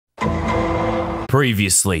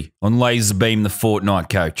Previously on LazarBeam, the Fortnite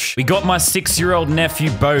coach. We got my 6-year-old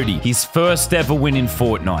nephew Bodhi, his first ever win in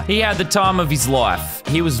Fortnite. He had the time of his life.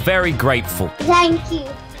 He was very grateful. Thank you.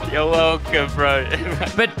 You're welcome, bro.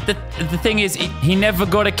 But the thing is, he never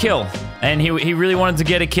got a kill. And he really wanted to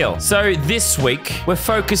get a kill. So this week, we're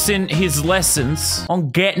focusing his lessons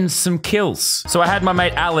on getting some kills. So I had my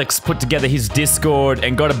mate Alex put together his Discord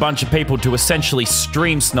and got a bunch of people to essentially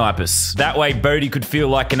stream snipe us. That way, Bodhi could feel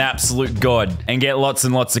like an absolute god and get lots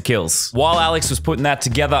and lots of kills. While Alex was putting that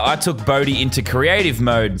together, I took Bodhi into creative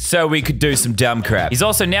mode so we could do some dumb crap. He's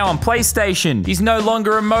also now on PlayStation. He's no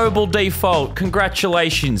longer a mobile default.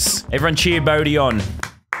 Congratulations. Everyone cheer Bodhi on.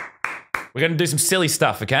 We're gonna do some silly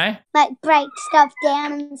stuff, okay? Like break stuff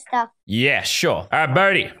down and stuff. Yeah, sure. All right,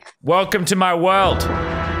 Bodhi, welcome to my world.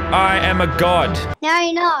 I am a god. No,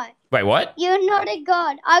 you're not. Wait, what? You're not a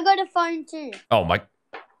god. I got a phone too. Oh my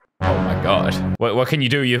god. What can you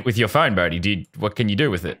do with your phone, Bodhi? What can you do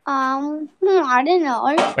with it? I don't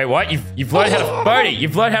know. Wait, what? You've learned how to Bodhi,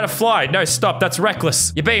 you've learned how to fly. No, stop. That's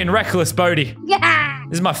reckless. You're being reckless, Bodhi. Yeah.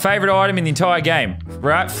 This is my favorite item in the entire game.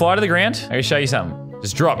 Right, fly to the ground. I'm gonna show you something.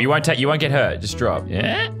 Just drop. You won't get hurt. Just drop.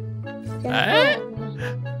 Yeah?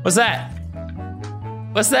 What's that?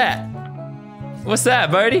 What's that? What's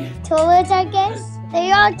that, Bodhi? Toilets, I guess.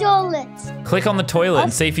 They are toilets. Click on the toilet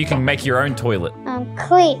and see if you can make your own toilet.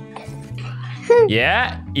 Click.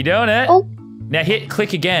 Yeah? You doing it? Oh. Now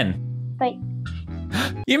click again. Wait.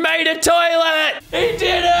 You made a toilet! He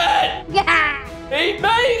did it! Yeah.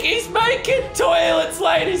 He's making toilets,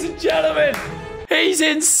 ladies and gentlemen. He's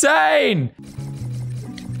insane.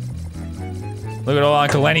 Look at all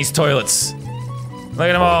Uncle Lenny's toilets. Look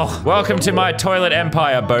at them all. Welcome to my toilet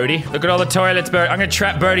empire, Bodhi. Look at all the toilets, Bodhi. I'm gonna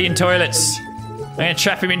trap Bodhi in toilets. I'm gonna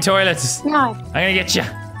trap him in toilets. No. I'm gonna get you.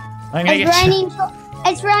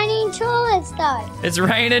 It's raining toilets, though. It's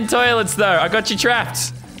raining toilets, though. I got you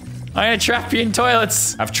trapped. I'm gonna trap you in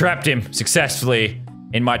toilets. I've trapped him successfully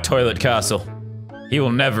in my toilet castle. He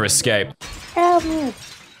will never escape. Help me.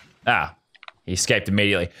 Ah. He escaped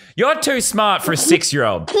immediately. You're too smart for a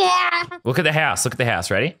 6-year-old. Yeah. Look at the house. Look at the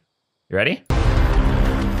house. Ready? You ready?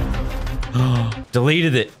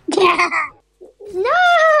 Deleted it. No.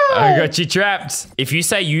 I got you trapped. If you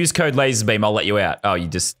say use code LazarBeam, I'll let you out. Oh, you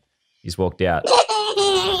just walked out.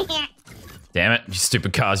 Damn it. You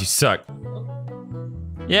stupid cars. You suck.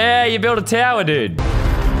 Yeah, you built a tower, dude.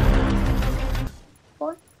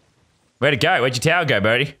 What? Where'd it go? Where'd your tower go,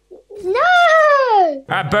 Bodhi? No. All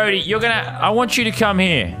right, Bodhi, I want you to come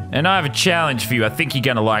here, and I have a challenge for you. I think you're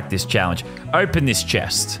gonna like this challenge. Open this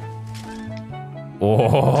chest.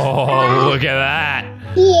 Oh, look at that.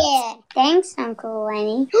 Yeah, thanks, Uncle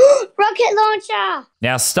Lenny. Rocket launcher.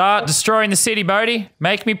 Now start destroying the city, Bodhi.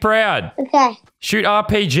 Make me proud. Okay. Shoot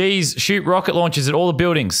RPGs, shoot rocket launchers at all the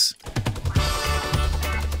buildings.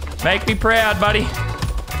 Make me proud, buddy.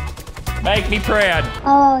 Make me proud.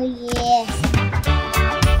 Oh, yes.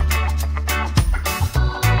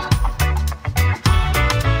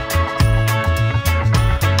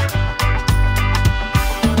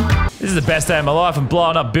 This is the best day of my life. I'm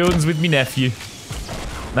blowing up buildings with me nephew.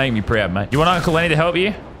 Make me proud, mate. You want Uncle Lenny to help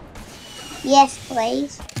you? Yes,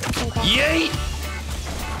 please. Okay. Yeet!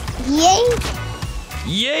 Yeet.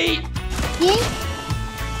 Yeet! Yeet.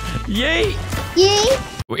 Yeet!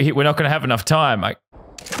 Yeet. We're not going to have enough time. I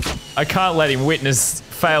can't let him witness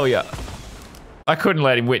failure. I couldn't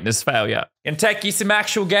let him witness failure. Gonna take you some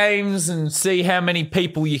actual games and see how many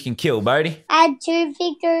people you can kill, Bodhi. Add 2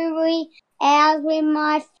 victory hours with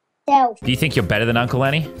myself. Do you think you're better than Uncle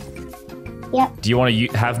Lenny? Yep. Do you want to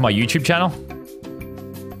have my YouTube channel?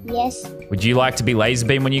 Yes. Would you like to be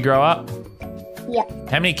LazarBeam when you grow up? Yep.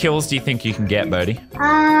 How many kills do you think you can get, Bodhi?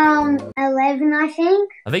 11, I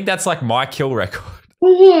think. I think that's like my kill record.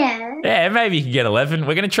 Yeah. Yeah, maybe you can get 11.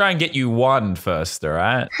 We're going to try and get you 1 first, all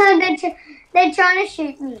right? They're trying to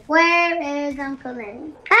shoot me. Where is Uncle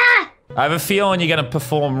Lenny? Ah! I have a feeling you're going to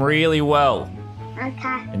perform really well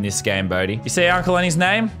Okay. in this game, Bodhi. You see Uncle Lenny's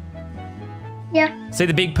name? Yep. See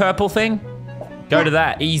the big purple thing? Go to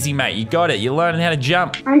that. Easy, mate. You got it. You're learning how to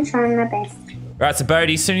jump. I'm trying my best. Right, so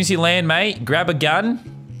Bodhi, as soon as you land, mate, grab a gun,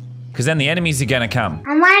 because then the enemies are going to come.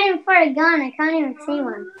 I'm waiting for a gun. I can't even see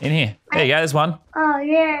one. In here. There you go. There's one. Oh,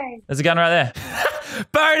 yeah. There's a gun right there.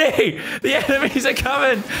 Bodhi! The enemies are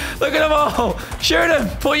coming! Look at them all! Shoot them!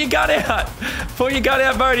 Pull your gun out! Pull your gun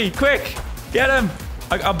out, Bodhi! Quick! Get him!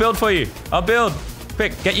 I'll build for you. I'll build.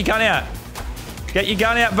 Quick, get your gun out. Get your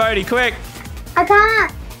gun out, Bodhi, quick! I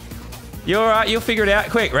can't. You alright? You'll figure it out.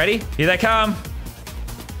 Quick, ready? Here they come.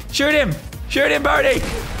 Shoot him! Shoot him, Bodhi!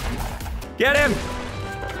 Get him!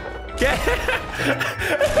 Get him!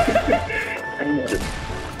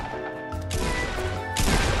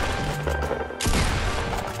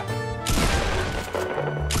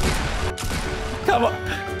 Come on.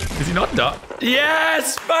 Is he not done?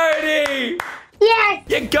 Yes, Bodie! Yes.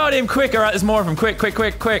 You got him quick. All right, there's more of them. Quick, quick,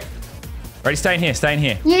 quick, quick. Ready, stay in here, stay in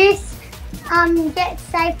here. Use, get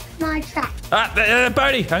safe my trap.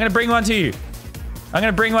 Bodie, I'm going to bring one to you. I'm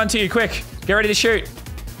going to bring one to you, quick. Get ready to shoot.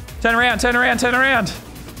 Turn around, turn around, turn around.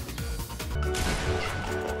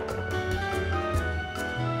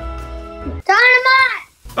 Dynamite!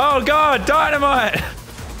 Oh, God, dynamite.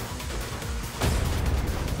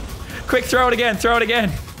 Quick, throw it again, throw it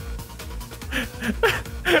again.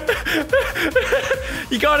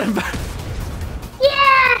 You got him.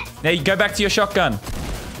 Yeah! Now you go back to your shotgun.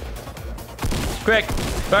 Quick,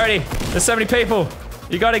 Bodie, there's so many people.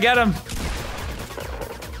 You got to get them.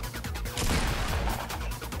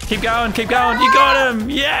 Keep going, keep going. You got him.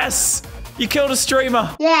 Yes. You killed a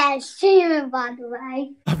streamer. Yeah, streamer, by the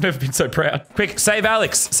way. I've never been so proud. Quick, save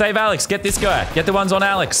Alex. Save Alex. Get this guy. Get the ones on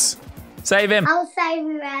Alex. Save him. I'll save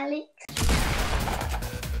you, Alex.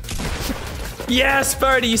 Yes,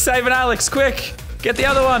 Bodie, you saving Alex. Quick, get the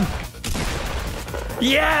other one.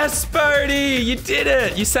 Yes, Bodie, you did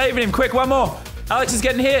it. You're saving him. Quick, one more. Alex is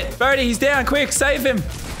getting hit. Bodie, he's down. Quick, save him.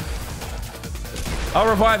 I'll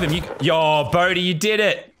revive him. Yo, Bodie, you did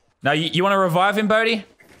it. Now, you want to revive him, Bodie?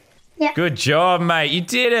 Yeah. Good job, mate. You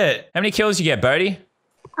did it. How many kills you get, Bodie?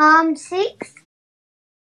 6.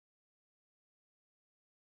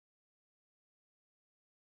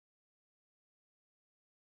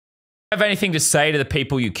 Have anything to say to the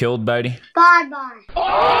people you killed, Bodie?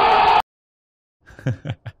 Bye-bye.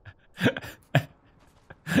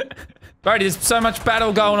 Bodie, there's so much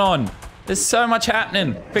battle going on. There's so much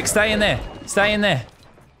happening. Quick, stay in there. Stay in there.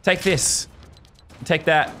 Take this. Take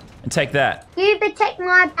that. And take that. You protect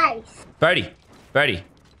my base. Bodie. Bodie.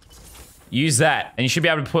 Use that. And you should be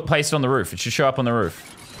able to place it on the roof. It should show up on the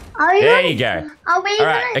roof. There you go. Are we All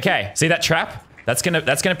right, okay. See that trap? That's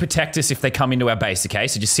gonna protect us if they come into our base, okay?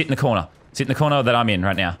 So just sit in the corner. Sit in the corner that I'm in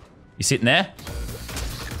right now. You sitting there?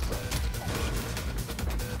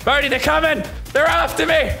 Bodie, they're coming! They're after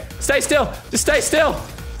me! Stay still! Just stay still!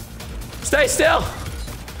 Stay still!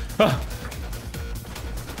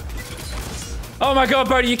 Oh my god,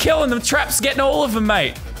 Bodie, you're killing them. Trap's getting all of them,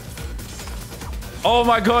 mate. Oh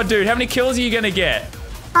my god, dude. How many kills are you gonna get?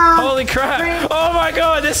 Holy crap. 3. Oh my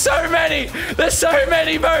god, there's so many. There's so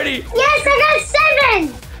many, Bodie. Yes, I got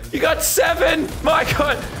 7. You got 7? My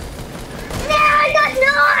god. No, I got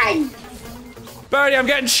 9. Bodie, I'm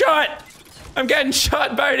getting shot. I'm getting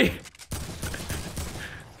shot, Bodie.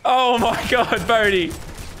 Oh my god, Bodie.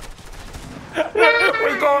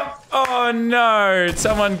 We got... Oh no.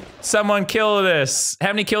 Someone killed us.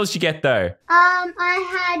 How many kills did you get though?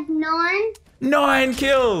 I had 9. 9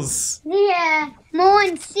 kills. Yeah, more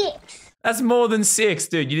than 6. That's more than 6,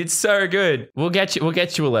 dude. You did so good. We'll get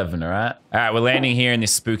you 11, all right? All right, we're landing here in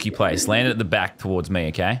this spooky place. Land at the back towards me,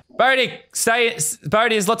 okay? Bodie, stay.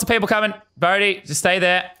 Bodie, there's lots of people coming. Bodie, just stay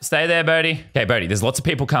there. Stay there, Bodie. Okay, Bodie, there's lots of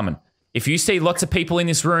people coming. If you see lots of people in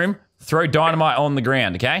this room, throw dynamite on the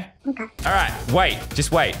ground, okay? Okay. All right, wait.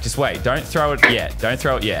 Just wait. Just wait. Don't throw it yet. Don't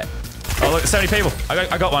throw it yet. Oh, look, so many people.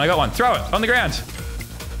 I got one. Throw it on the ground.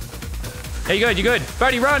 Yeah, you're good, you're good.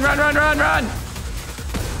 Bodie, run, run, run, run, run.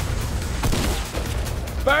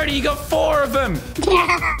 Bodie, you got 4 of them.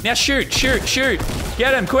 Now shoot, shoot, shoot.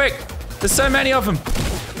 Get him, quick. There's so many of them.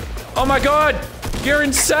 Oh my god, you're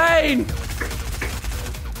insane.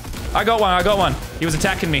 I got one. He was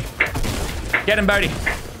attacking me. Get him, Bodie.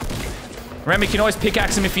 Remember, you can always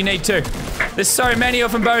pickaxe him if you need to. There's so many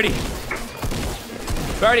of them, Bodie.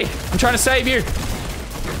 Bodie, I'm trying to save you.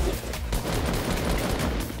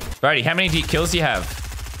 Bodie, how many kills do you have?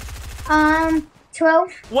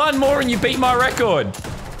 12. 1 more and you beat my record.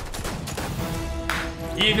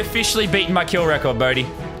 You've officially beaten my kill record, Bodie.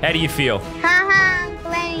 How do you feel? Haha,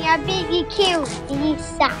 Glenny, I beat you killed and you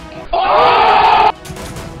suck.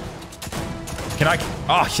 Can I?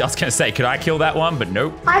 Oh, I was gonna say, could I kill that one? But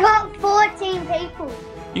nope. I got 14 people.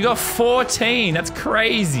 You got 14. That's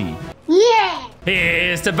crazy. Yeah.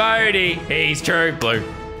 Here's to Bodie. He's true blue.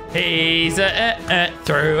 He's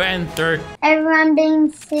through and through. Everyone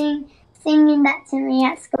been singing that to me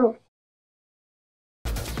at school.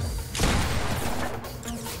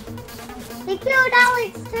 They killed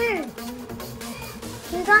Alex too.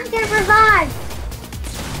 You can't get revived.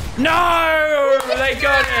 No! They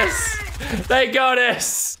got us. They got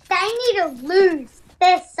us. They need to lose.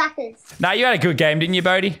 They're suckers. Nah, you had a good game, didn't you,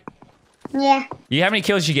 Bodie? Yeah. How many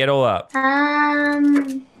kills did you get all up?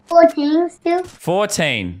 14 still.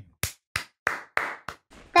 14.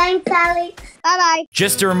 Thanks, Alex. Bye-bye.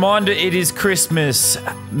 Just a reminder, it is Christmas.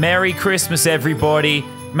 Merry Christmas, everybody.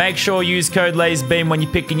 Make sure you use code LazarBeam when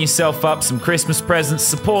you're picking yourself up some Christmas presents.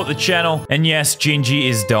 Support the channel. And yes, Gingy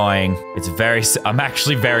is dying. I'm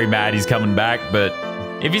actually very mad he's coming back, but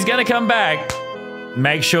if he's gonna come back,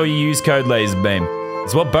 make sure you use code LazarBeam.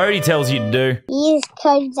 It's what Bodhi tells you to do. Use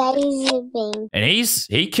code LazarBeam. And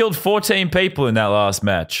he killed 14 people in that last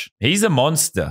match. He's a monster.